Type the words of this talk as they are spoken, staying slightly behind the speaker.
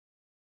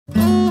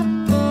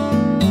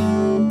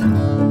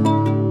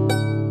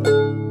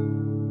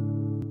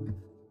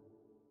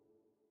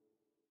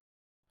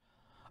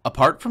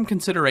Apart from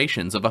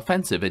considerations of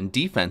offensive and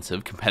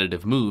defensive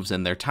competitive moves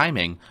and their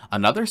timing,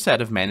 another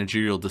set of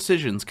managerial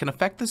decisions can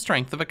affect the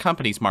strength of a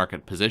company's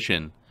market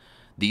position.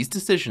 These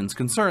decisions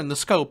concern the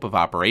scope of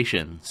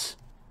operations.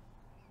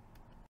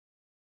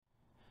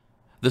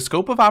 The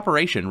scope of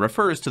operation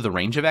refers to the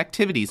range of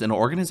activities an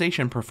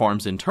organization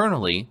performs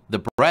internally,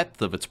 the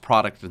breadth of its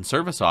product and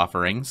service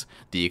offerings,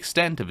 the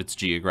extent of its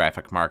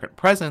geographic market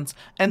presence,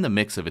 and the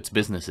mix of its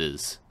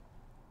businesses.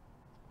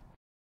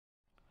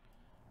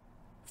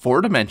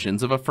 Four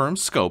dimensions of a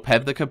firm's scope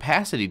have the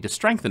capacity to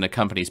strengthen a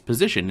company's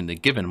position in a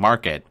given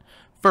market.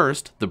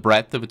 First, the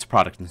breadth of its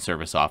product and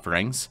service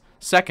offerings.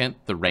 Second,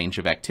 the range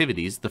of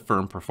activities the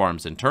firm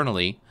performs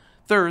internally.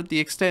 Third, the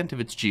extent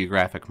of its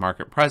geographic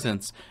market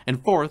presence.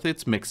 And fourth,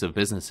 its mix of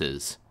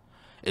businesses.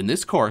 In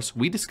this course,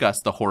 we discuss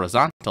the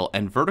horizontal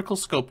and vertical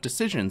scope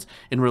decisions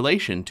in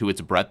relation to its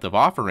breadth of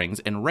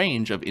offerings and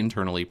range of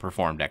internally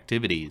performed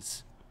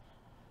activities.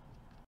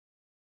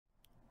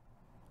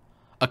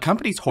 A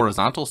company's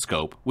horizontal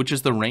scope, which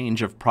is the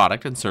range of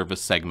product and service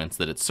segments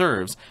that it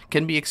serves,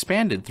 can be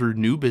expanded through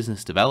new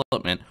business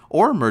development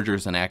or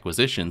mergers and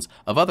acquisitions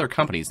of other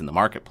companies in the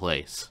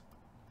marketplace.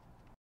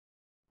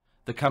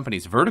 The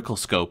company's vertical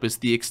scope is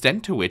the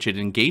extent to which it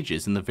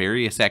engages in the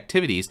various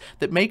activities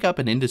that make up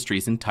an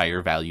industry's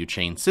entire value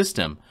chain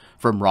system,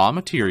 from raw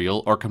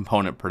material or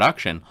component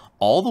production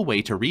all the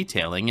way to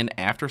retailing and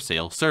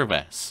after-sales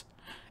service.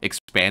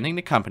 Expanding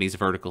the company's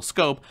vertical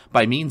scope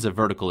by means of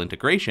vertical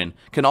integration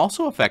can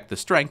also affect the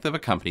strength of a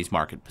company's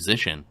market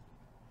position.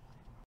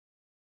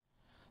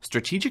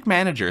 Strategic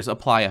managers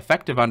apply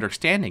effective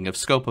understanding of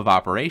scope of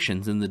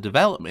operations in the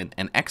development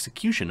and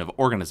execution of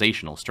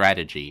organizational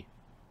strategy.